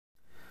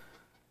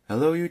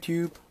Hello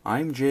YouTube,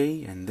 I'm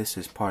Jay and this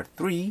is part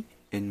 3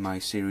 in my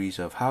series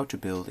of how to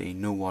build a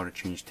no water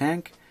change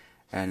tank.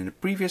 And in the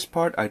previous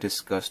part I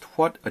discussed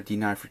what a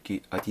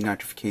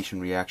denitrification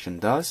reaction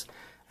does,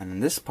 and in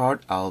this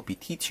part I'll be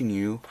teaching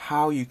you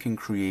how you can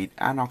create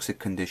anoxic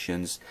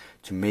conditions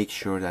to make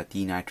sure that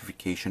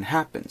denitrification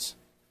happens.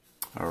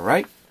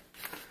 Alright,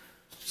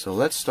 so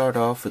let's start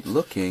off with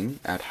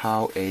looking at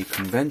how a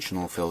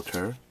conventional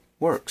filter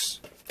works.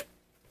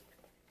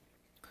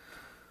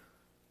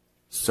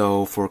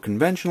 So for a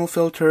conventional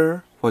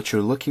filter, what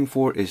you're looking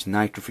for is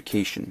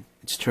nitrification.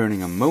 It's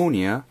turning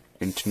ammonia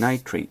into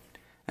nitrate,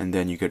 and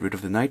then you get rid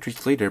of the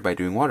nitrates later by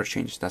doing water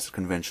change. That's a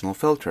conventional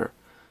filter.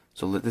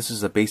 So this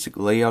is a basic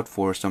layout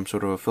for some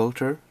sort of a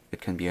filter.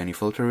 It can be any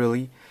filter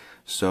really.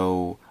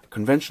 So a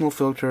conventional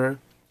filter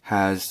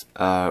has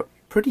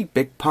pretty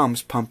big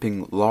pumps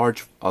pumping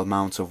large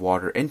amounts of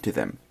water into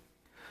them.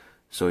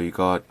 So you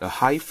got a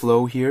high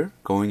flow here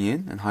going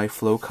in and high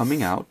flow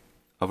coming out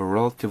of a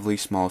relatively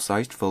small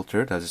sized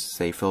filter, that is to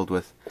say filled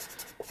with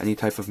any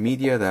type of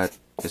media that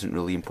isn't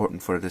really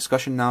important for the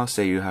discussion now.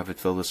 Say you have it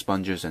filled with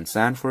sponges and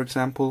sand, for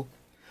example.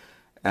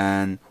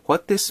 And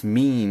what this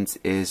means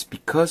is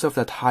because of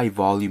that high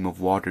volume of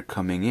water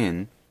coming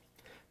in,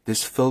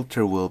 this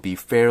filter will be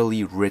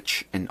fairly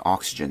rich in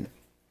oxygen.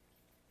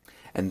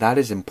 And that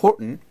is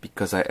important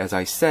because, as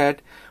I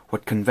said,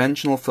 what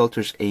conventional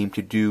filters aim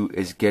to do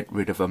is get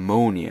rid of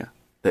ammonia,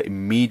 the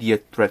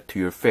immediate threat to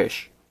your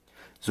fish.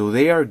 So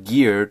they are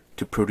geared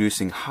to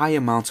producing high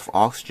amounts of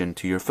oxygen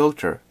to your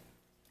filter.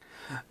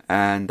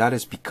 And that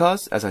is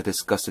because, as I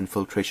discussed in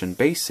filtration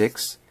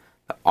basics,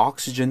 the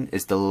oxygen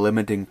is the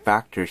limiting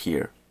factor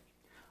here.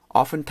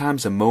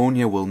 Oftentimes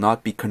ammonia will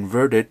not be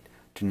converted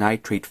to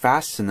nitrate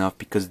fast enough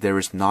because there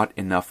is not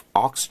enough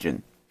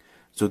oxygen.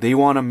 So they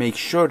want to make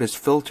sure this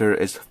filter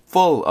is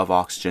full of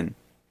oxygen.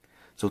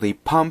 So they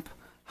pump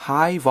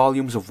high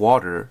volumes of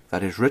water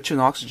that is rich in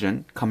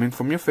oxygen coming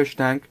from your fish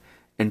tank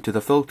into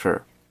the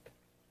filter.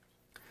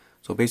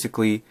 So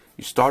basically,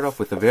 you start off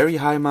with a very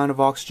high amount of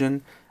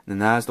oxygen,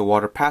 and then as the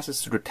water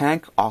passes through the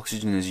tank,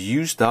 oxygen is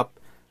used up,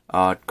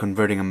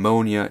 converting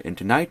ammonia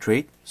into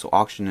nitrate, so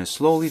oxygen is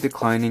slowly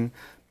declining,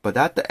 but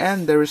at the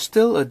end there is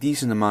still a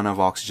decent amount of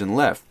oxygen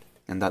left,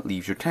 and that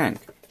leaves your tank.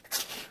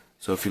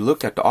 So if you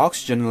look at the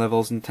oxygen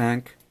levels in the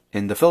tank,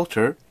 in the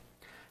filter,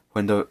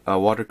 when the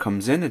water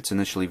comes in, it's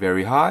initially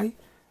very high,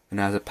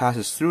 and as it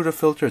passes through the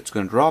filter, it's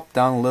going to drop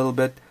down a little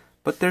bit,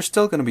 but there's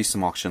still going to be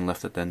some oxygen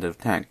left at the end of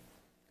the tank.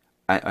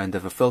 End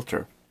of a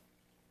filter.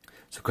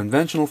 So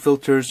conventional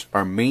filters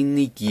are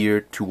mainly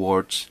geared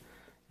towards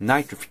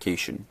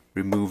nitrification,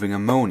 removing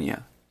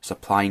ammonia,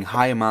 supplying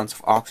high amounts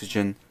of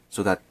oxygen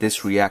so that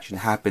this reaction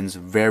happens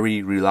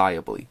very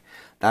reliably.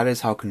 That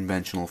is how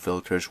conventional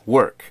filters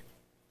work.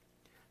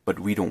 But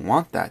we don't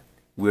want that.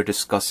 We're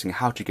discussing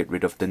how to get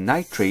rid of the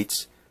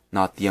nitrates,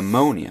 not the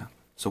ammonia.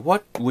 So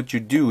what would you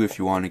do if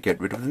you want to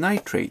get rid of the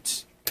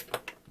nitrates?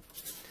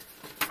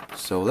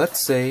 So let's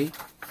say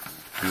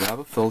you have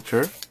a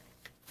filter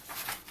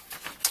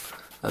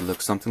that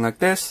looks something like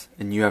this,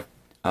 and you have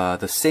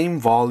the same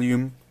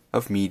volume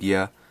of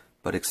media,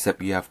 but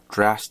except you have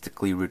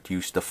drastically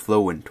reduced the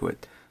flow into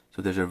it.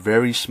 So there's a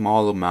very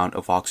small amount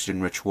of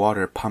oxygen-rich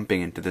water pumping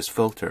into this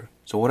filter.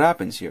 So what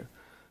happens here?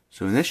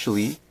 So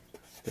initially,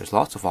 there's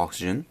lots of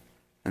oxygen,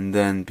 and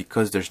then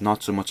because there's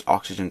not so much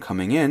oxygen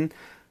coming in,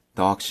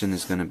 the oxygen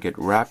is going to get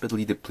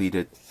rapidly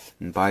depleted,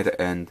 and by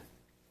the end,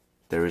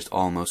 there is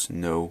almost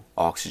no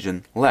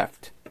oxygen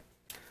left.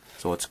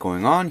 So what's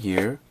going on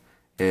here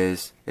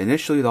is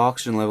initially the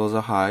oxygen levels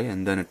are high,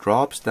 and then it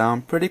drops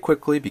down pretty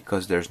quickly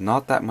because there's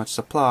not that much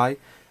supply,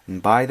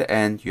 and by the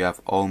end you have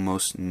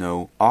almost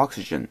no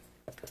oxygen.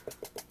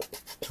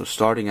 So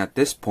starting at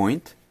this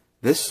point,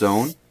 this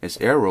zone is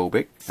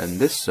aerobic and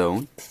this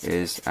zone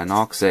is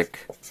anoxic.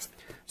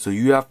 So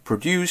you have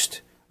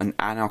produced an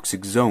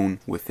anoxic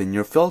zone within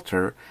your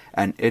filter,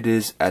 and it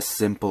is as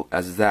simple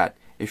as that.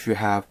 If you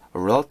have a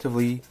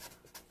relatively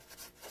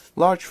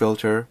large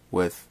filter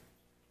with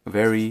a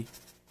very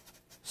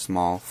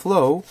small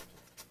flow,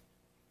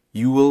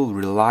 you will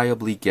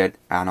reliably get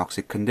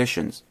anoxic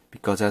conditions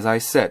because, as I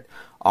said,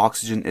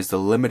 oxygen is the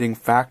limiting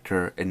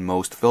factor in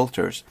most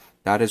filters.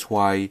 That is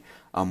why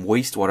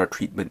wastewater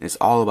treatment is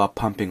all about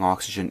pumping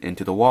oxygen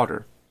into the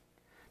water,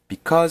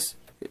 because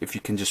if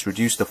you can just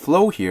reduce the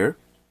flow here,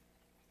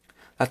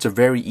 that's a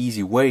very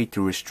easy way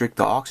to restrict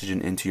the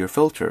oxygen into your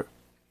filter.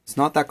 It's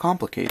not that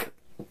complicated.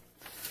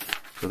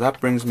 So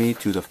that brings me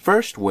to the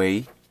first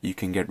way you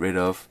can get rid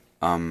of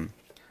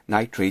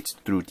nitrates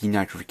through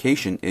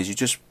denitrification, is you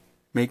just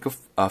make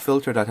a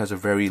filter that has a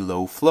very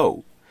low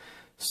flow.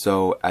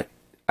 So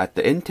at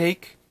the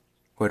intake,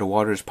 where the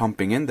water is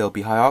pumping in, there'll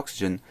be high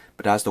oxygen,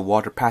 but as the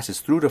water passes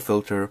through the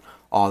filter,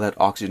 all that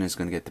oxygen is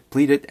going to get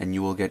depleted, and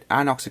you will get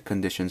anoxic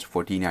conditions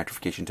for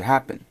denitrification to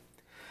happen.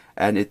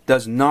 And it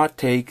does not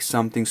take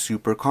something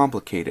super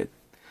complicated.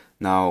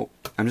 Now,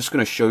 I'm just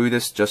going to show you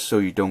this just so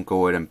you don't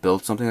go ahead and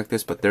build something like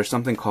this, but there's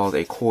something called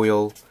a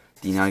coil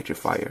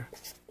denitrifier.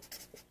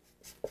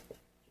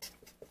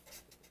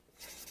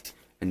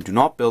 And do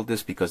not build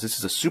this because this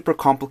is a super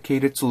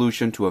complicated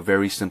solution to a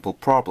very simple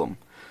problem.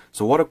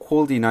 So what a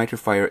coil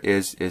denitrifier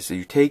is that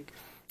you take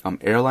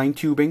airline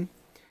tubing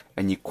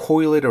and you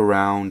coil it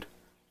around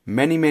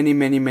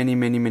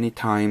many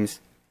times,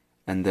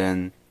 and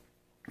then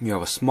you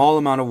have a small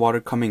amount of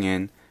water coming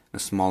in and a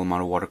small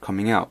amount of water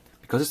coming out.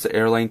 Because it's the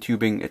airline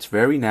tubing, it's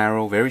very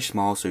narrow, very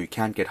small, so you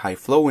can't get high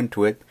flow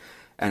into it.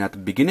 And at the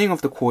beginning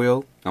of the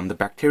coil, the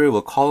bacteria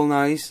will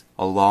colonize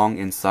along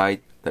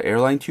inside the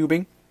airline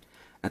tubing.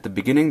 At the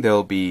beginning, there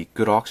will be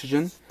good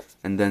oxygen,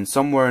 and then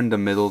somewhere in the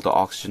middle, the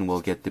oxygen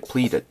will get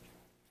depleted.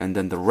 And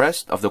then the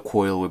rest of the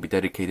coil will be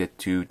dedicated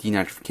to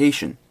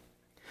denitrification.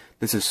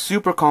 This is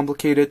super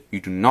complicated. You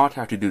do not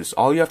have to do this.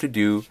 All you have to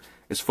do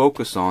is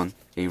focus on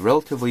a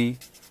relatively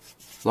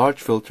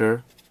large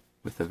filter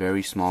with a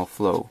very small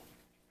flow.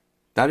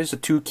 That is the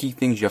two key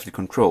things you have to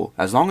control.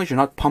 As long as you're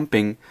not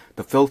pumping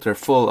the filter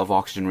full of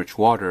oxygen-rich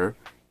water,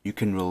 you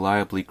can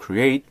reliably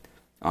create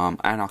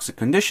anoxic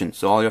conditions.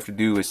 So all you have to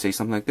do is say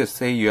something like this.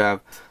 Say you have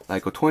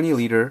like a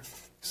 20-liter,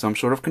 some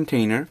sort of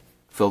container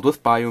filled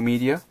with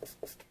biomedia,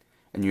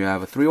 and you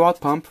have a 3-watt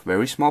pump,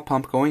 very small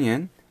pump going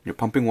in. You're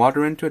pumping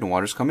water into it and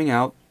water's coming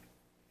out.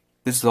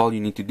 This is all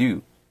you need to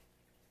do.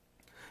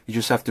 You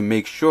just have to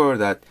make sure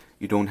that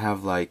you don't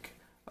have like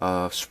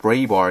a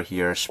spray bar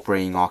here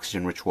spraying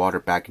oxygen-rich water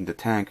back in the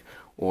tank,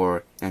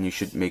 and you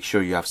should make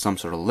sure you have some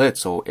sort of lid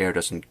so air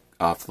doesn't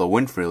flow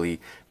in freely.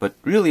 But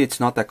really, it's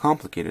not that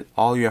complicated.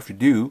 All you have to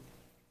do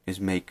is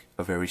make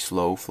a very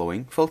slow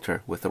flowing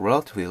filter with a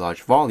relatively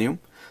large volume,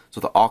 so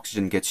the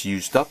oxygen gets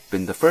used up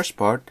in the first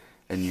part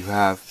and you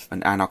have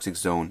an anoxic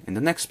zone in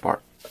the next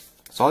part.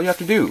 That's all you have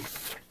to do.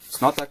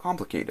 It's not that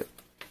complicated.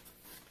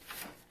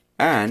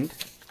 And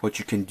what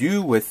you can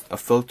do with a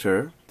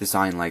filter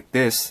designed like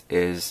this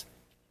is,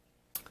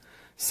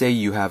 say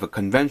you have a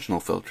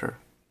conventional filter,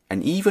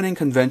 and even in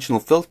conventional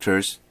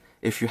filters,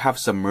 if you have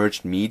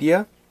submerged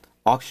media,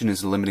 oxygen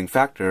is a limiting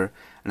factor,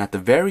 and at the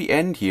very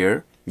end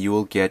here, you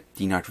will get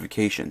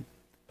denitrification.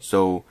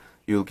 So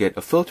you'll get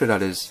a filter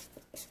that is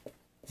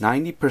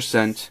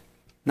 90%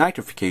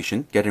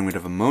 nitrification, getting rid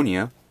of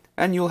ammonia,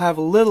 and you'll have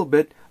a little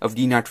bit of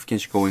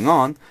denitrification going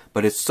on,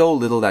 but it's so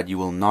little that you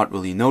will not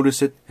really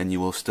notice it, and you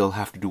will still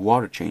have to do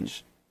water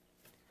change.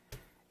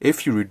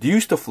 If you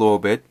reduce the flow a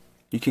bit,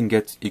 you can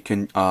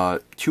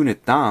tune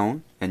it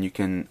down, and you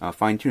can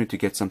fine tune it to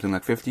get something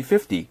like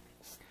 50-50.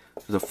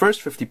 So the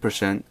first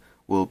 50%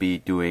 will be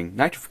doing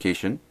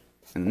nitrification,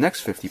 and the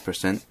next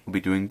 50% will be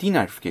doing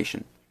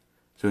denitrification.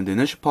 So in the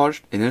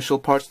initial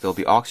parts, there'll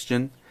be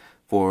oxygen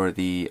for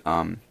the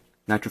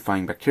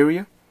nitrifying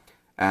bacteria,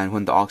 and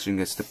when the oxygen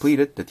gets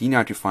depleted, the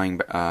denitrifying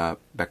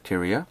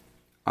bacteria,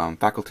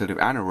 facultative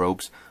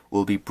anaerobes,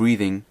 will be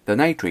breathing the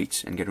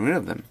nitrates and getting rid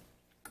of them.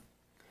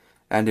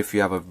 And if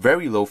you have a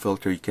very low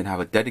filter, you can have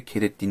a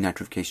dedicated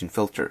denitrification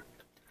filter.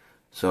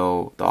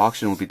 So the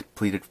oxygen will be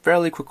depleted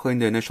fairly quickly in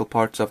the initial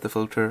parts of the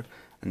filter,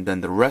 and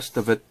then the rest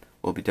of it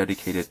will be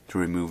dedicated to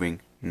removing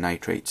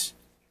nitrates.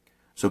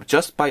 So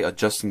just by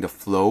adjusting the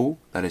flow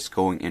that is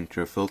going into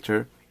your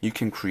filter, you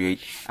can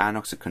create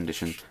anoxic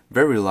conditions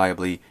very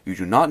reliably. You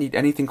do not need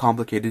anything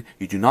complicated.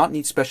 You do not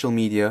need special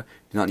media.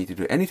 You do not need to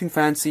do anything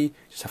fancy. You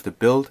just have to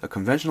build a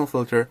conventional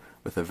filter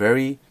with a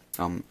very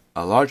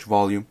a large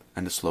volume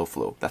and a slow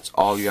flow. That's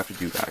all you have to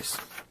do, guys.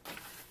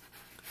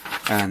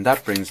 And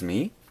that brings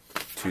me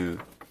to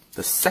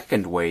the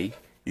second way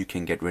you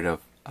can get rid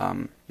of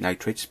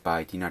nitrates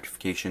by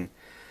denitrification.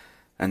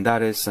 And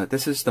that is,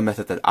 this is the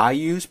method that I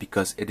use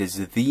because it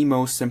is the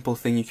most simple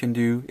thing you can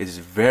do. It is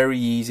very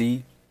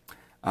easy.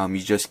 You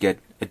just get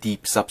a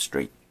deep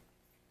substrate.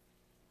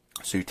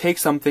 So you take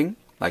something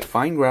like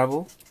fine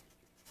gravel.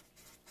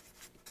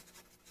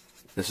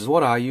 This is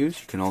what I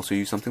use. You can also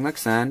use something like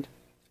sand.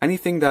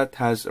 Anything that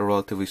has a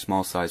relatively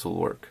small size will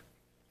work.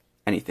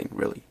 Anything,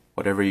 really.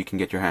 Whatever you can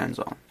get your hands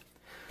on.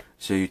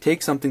 So you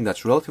take something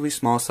that's relatively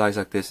small size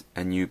like this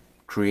and you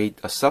create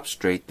a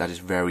substrate that is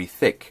very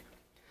thick.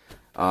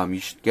 You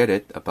should get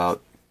it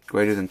about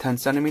greater than 10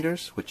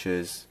 centimeters, which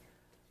is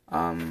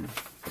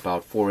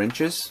about 4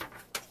 inches.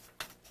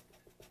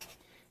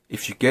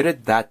 If you get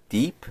it that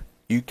deep,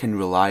 you can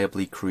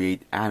reliably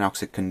create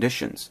anoxic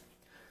conditions.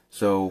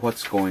 So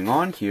what's going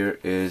on here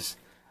is,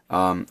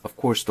 of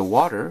course, the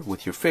water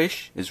with your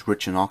fish is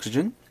rich in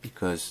oxygen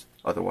because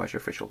otherwise your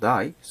fish will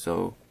die.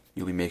 So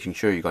you'll be making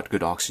sure you got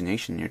good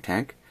oxygenation in your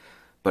tank.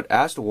 But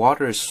as the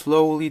water is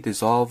slowly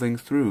dissolving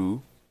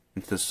through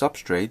into the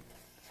substrate,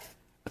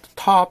 at the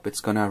top it's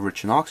going to have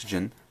rich in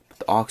oxygen, but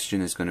the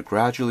oxygen is going to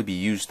gradually be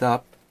used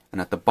up, and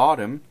at the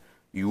bottom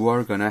you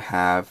are going to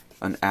have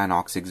an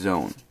anoxic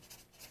zone.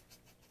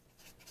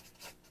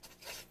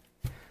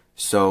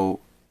 So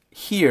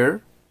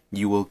here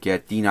you will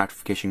get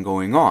denitrification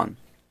going on.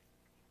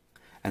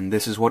 And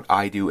this is what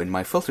I do in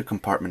my filter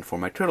compartment for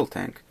my turtle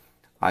tank.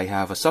 I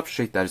have a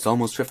substrate that is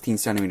almost 15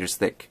 centimeters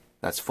thick.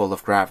 That's full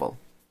of gravel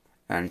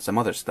and some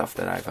other stuff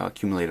that I've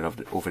accumulated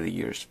over the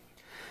years.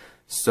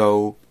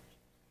 So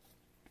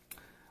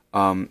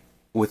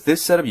with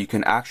this setup, you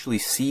can actually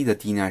see the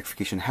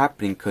denitrification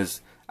happening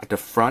because at the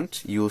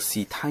front, you'll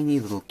see tiny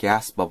little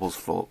gas bubbles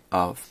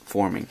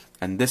forming,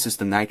 and this is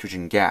the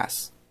nitrogen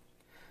gas.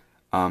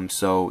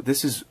 So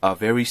this is a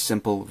very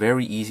simple,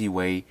 very easy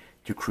way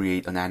to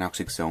create an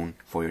anoxic zone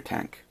for your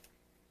tank.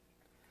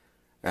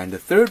 And the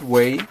third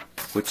way,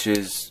 which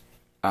is,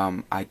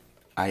 I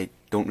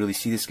don't really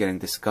see this getting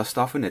discussed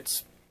often,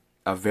 it's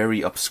a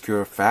very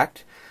obscure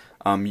fact.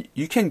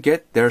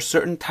 There are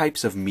certain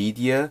types of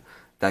media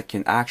that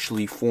can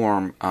actually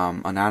form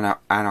an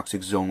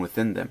anoxic zone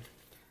within them.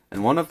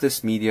 And one of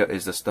this media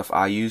is the stuff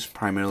I use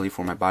primarily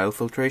for my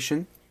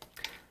biofiltration.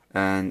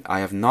 And I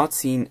have not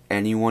seen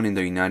anyone in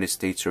the United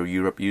States or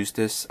Europe use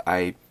this.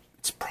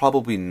 It's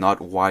probably not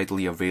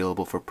widely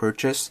available for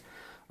purchase.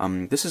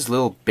 This is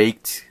little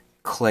baked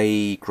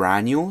clay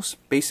granules,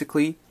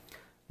 basically.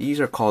 These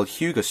are called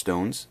Hyuga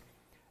stones,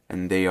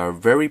 and they are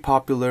very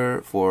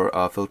popular for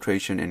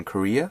filtration in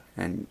Korea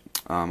and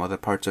other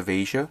parts of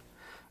Asia.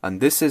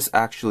 And this is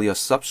actually a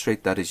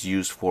substrate that is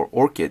used for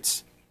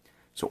orchids.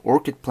 So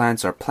orchid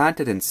plants are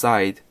planted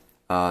inside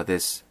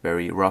this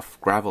very rough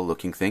gravel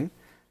looking thing.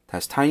 It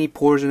has tiny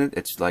pores in it.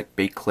 It's like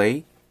baked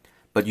clay.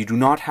 But you do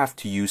not have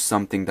to use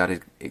something that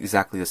is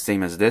exactly the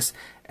same as this.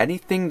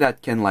 Anything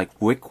that can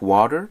like wick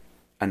water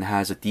and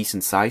has a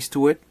decent size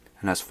to it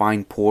and has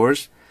fine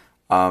pores,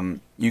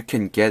 you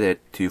can get it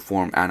to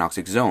form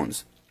anoxic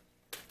zones.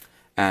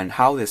 And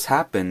how this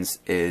happens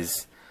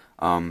is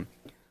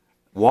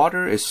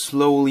water is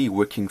slowly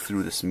wicking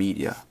through this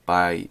media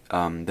by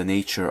the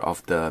nature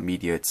of the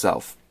media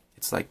itself.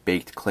 It's like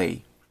baked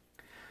clay.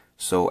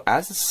 So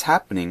as this is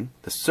happening,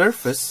 the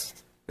surface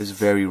is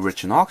very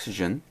rich in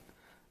oxygen,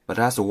 but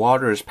as the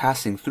water is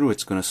passing through,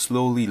 it's going to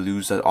slowly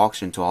lose that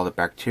oxygen to all the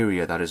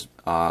bacteria that is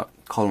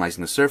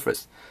colonizing the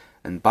surface.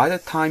 And by the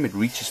time it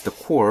reaches the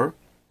core,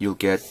 you'll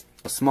get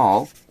a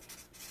small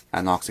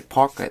anoxic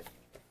pocket.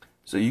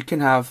 So you can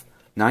have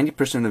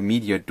 90% of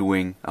media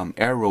doing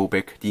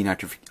aerobic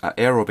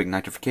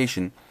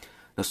nitrification.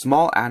 The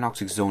small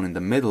anoxic zone in the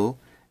middle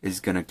is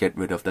going to get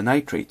rid of the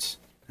nitrates.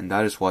 And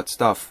that is what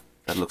stuff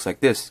that looks like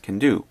this can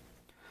do.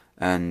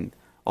 And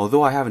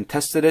although I haven't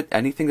tested it,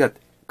 anything that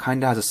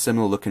kind of has a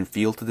similar look and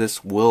feel to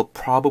this will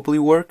probably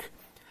work.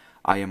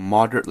 I am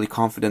moderately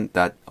confident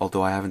that,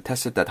 although I haven't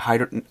tested, that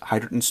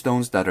hydrogen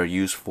stones that are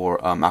used for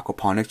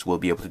aquaponics will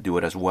be able to do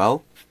it as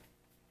well.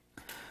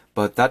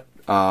 But that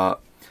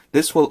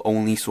this will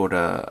only sort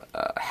of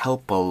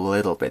help a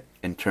little bit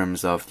in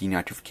terms of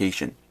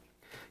denitrification,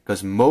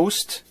 because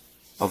most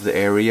of the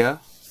area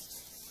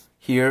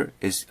here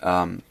is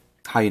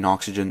high in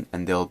oxygen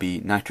and they'll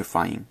be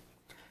nitrifying,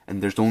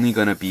 and there's only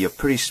going to be a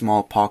pretty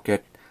small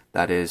pocket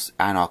that is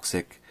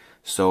anoxic.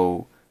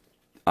 So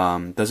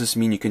does this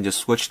mean you can just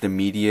switch the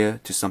media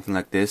to something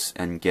like this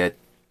and get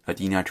a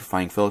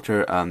denitrifying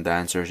filter? The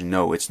answer is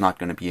no, it's not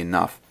going to be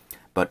enough,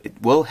 but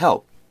it will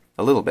help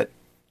a little bit.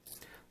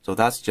 So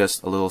that's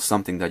just a little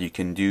something that you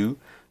can do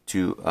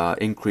to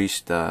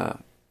increase the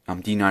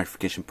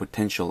denitrification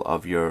potential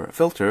of your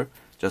filter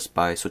just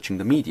by switching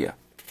the media.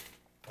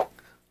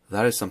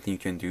 That is something you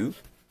can do.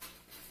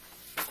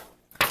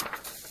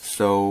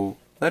 So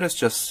let us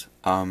just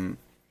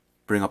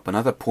bring up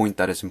another point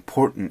that is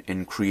important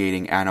in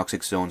creating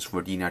anoxic zones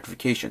for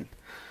denitrification.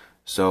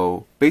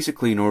 So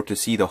basically, in order to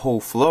see the whole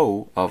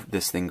flow of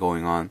this thing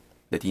going on,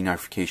 the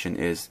denitrification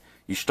is,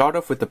 you start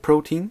off with the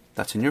protein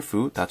that's in your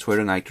food. That's where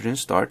the nitrogen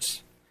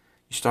starts.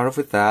 You start off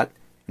with that,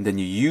 and then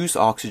you use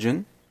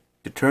oxygen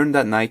to turn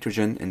that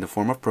nitrogen in the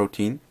form of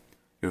protein.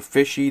 Your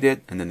fish eat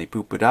it, and then they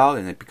poop it out,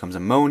 and it becomes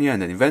ammonia,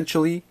 and then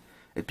eventually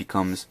it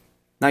becomes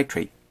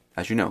nitrate,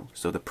 as you know.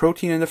 So the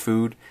protein in the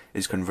food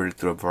is converted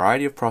through a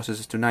variety of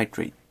processes to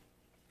nitrate.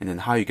 And then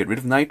how you get rid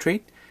of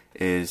nitrate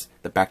is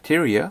the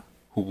bacteria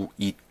who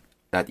eat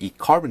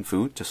carbon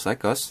food, just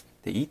like us.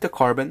 They eat the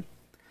carbon,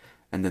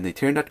 and then they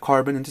turn that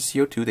carbon into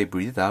CO2, they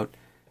breathe it out,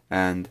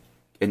 and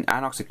in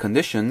anoxic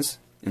conditions,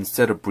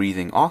 instead of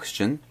breathing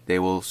oxygen, they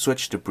will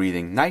switch to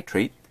breathing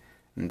nitrate,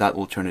 and that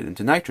will turn it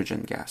into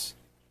nitrogen gas.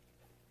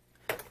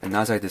 And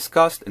as I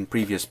discussed in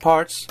previous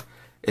parts,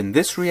 in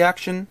this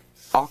reaction,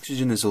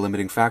 oxygen is a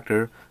limiting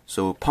factor,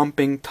 so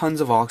pumping tons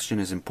of oxygen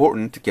is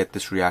important to get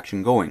this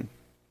reaction going.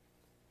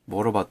 But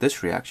what about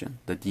this reaction,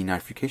 the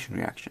denitrification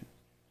reaction?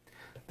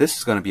 This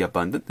is going to be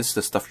abundant. This is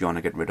the stuff you want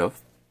to get rid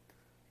of.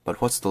 But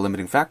what's the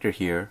limiting factor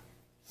here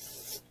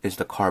is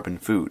the carbon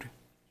food.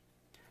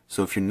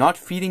 So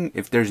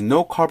if there's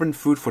no carbon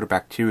food for the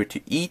bacteria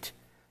to eat,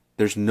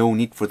 there's no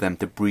need for them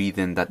to breathe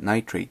in that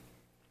nitrate.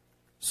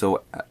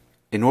 So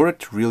in order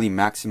to really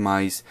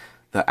maximize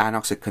the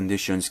anoxic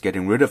conditions,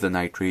 getting rid of the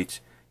nitrates,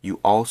 you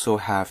also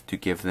have to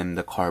give them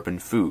the carbon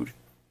food.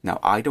 Now,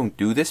 I don't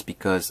do this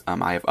because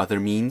I have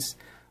other means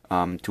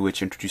to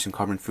which introducing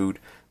carbon food,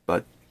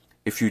 but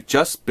if you're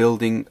just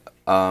building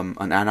an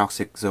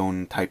anoxic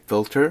zone type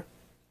filter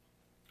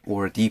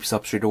or a deep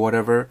substrate or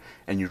whatever,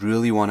 and you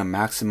really want to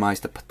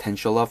maximize the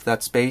potential of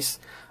that space,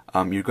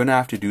 you're going to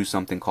have to do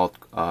something called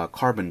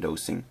carbon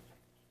dosing.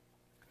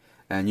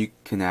 And you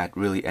can add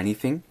really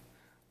anything.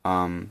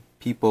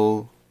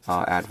 People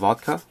add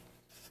vodka.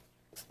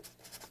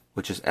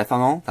 which is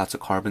ethanol. That's a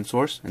carbon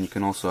source. And you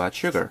can also add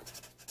sugar.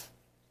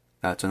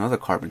 That's another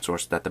carbon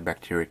source that the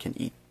bacteria can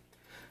eat.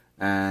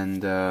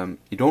 And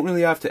you don't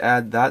really have to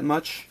add that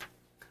much.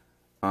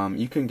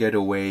 You can get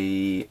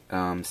away,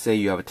 say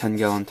you have a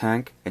 10-gallon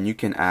tank, and you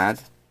can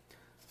add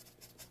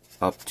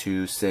up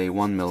to, say,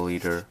 1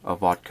 milliliter of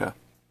vodka.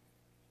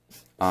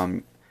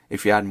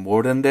 If you add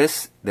more than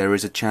this, there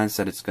is a chance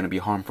that it's going to be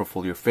harmful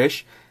for your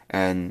fish,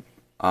 and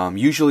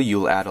usually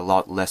you'll add a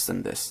lot less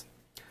than this.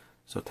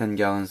 So 10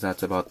 gallons,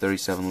 that's about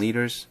 37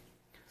 liters.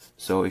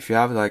 So if you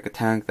have like a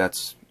tank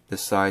that's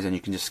this size and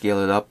you can just scale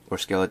it up or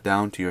scale it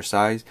down to your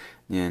size,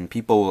 then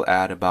people will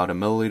add about a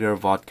milliliter of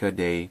vodka a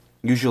day,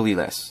 usually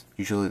less.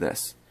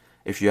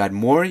 If you add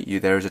more,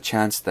 there's a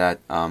chance that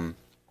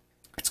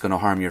it's going to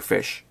harm your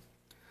fish.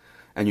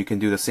 And you can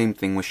do the same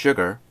thing with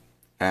sugar.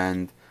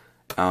 And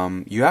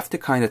you have to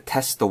kind of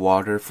test the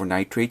water for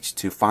nitrates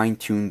to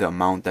fine-tune the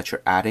amount that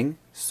you're adding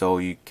so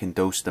you can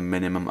dose the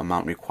minimum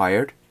amount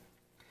required.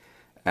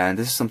 And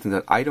this is something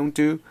that I don't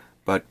do,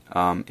 but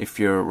if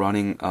you're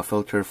running a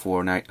filter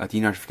for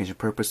denitrification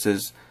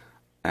purposes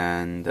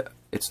and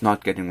it's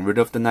not getting rid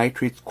of the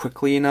nitrates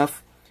quickly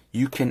enough,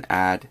 you can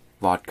add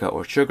vodka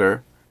or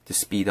sugar to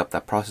speed up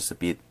that process a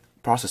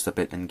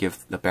bit and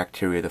give the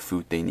bacteria the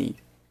food they need.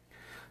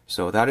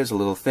 So that is a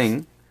little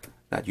thing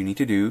that you need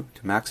to do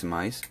to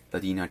maximize the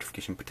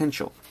denitrification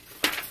potential.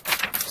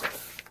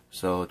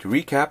 So to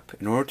recap,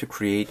 in order to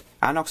create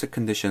anoxic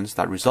conditions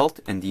that result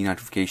in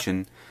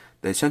denitrification,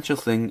 the essential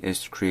thing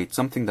is to create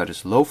something that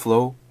is low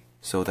flow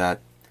so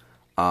that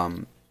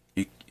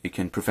you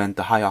can prevent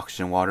the high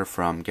oxygen water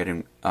from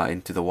getting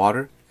into the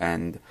water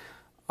and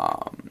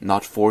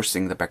not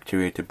forcing the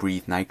bacteria to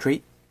breathe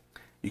nitrate.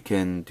 You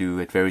can do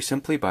it very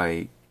simply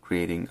by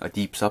creating a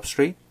deep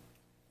substrate.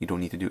 You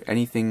don't need to do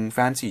anything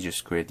fancy,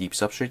 just create a deep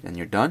substrate and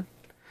you're done.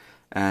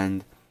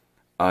 And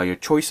your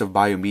choice of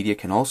biomedia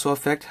can also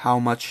affect how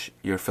much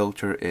your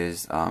filter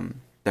is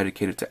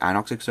dedicated to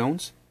anoxic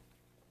zones.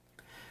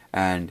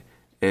 And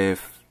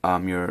if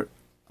your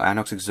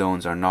anoxic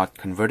zones are not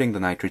converting the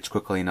nitrates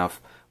quickly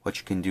enough, what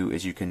you can do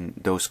is you can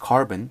dose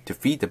carbon to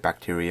feed the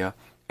bacteria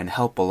and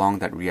help along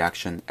that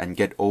reaction and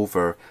get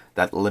over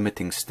that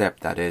limiting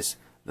step that is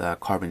the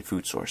carbon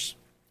food source.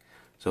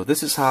 So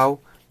this is how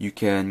you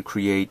can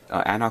create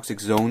anoxic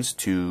zones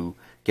to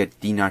get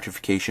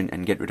denitrification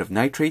and get rid of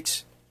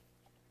nitrates.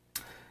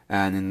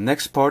 And in the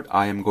next part,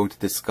 I am going to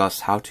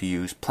discuss how to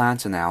use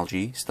plants and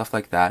algae, stuff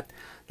like that,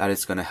 that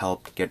is going to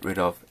help get rid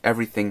of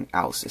everything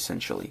else,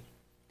 essentially.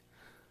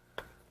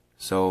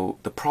 So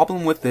the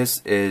problem with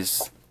this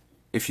is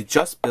if you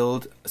just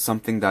build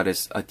something that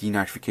is a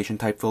denitrification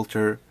type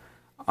filter,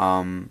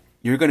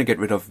 you're going to get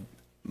rid of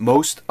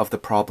most of the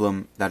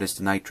problem that is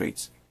the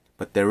nitrates.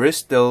 But there is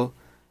still,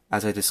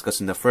 as I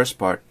discussed in the first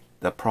part,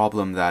 the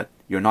problem that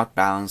you're not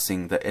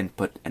balancing the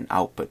input and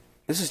output.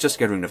 This is just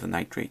getting rid of the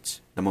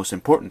nitrates, the most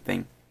important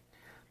thing.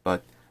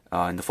 But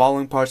in the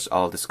following parts,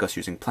 I'll discuss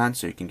using plants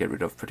so you can get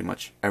rid of pretty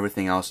much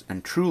everything else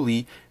and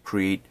truly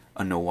create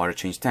a no water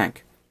change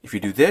tank. If you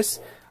do this,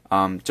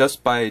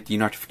 just by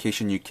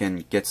denitrification, you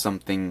can get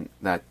something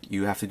that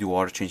you have to do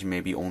water change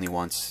maybe only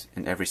once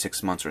in every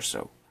 6 months or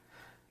so.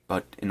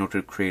 But in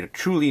order to create a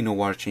truly no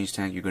water change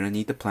tank, you're going to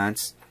need the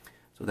plants.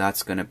 So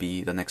that's going to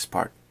be the next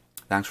part.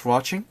 Thanks for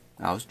watching.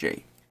 I was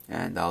Jay,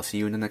 and I'll see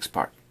you in the next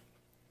part.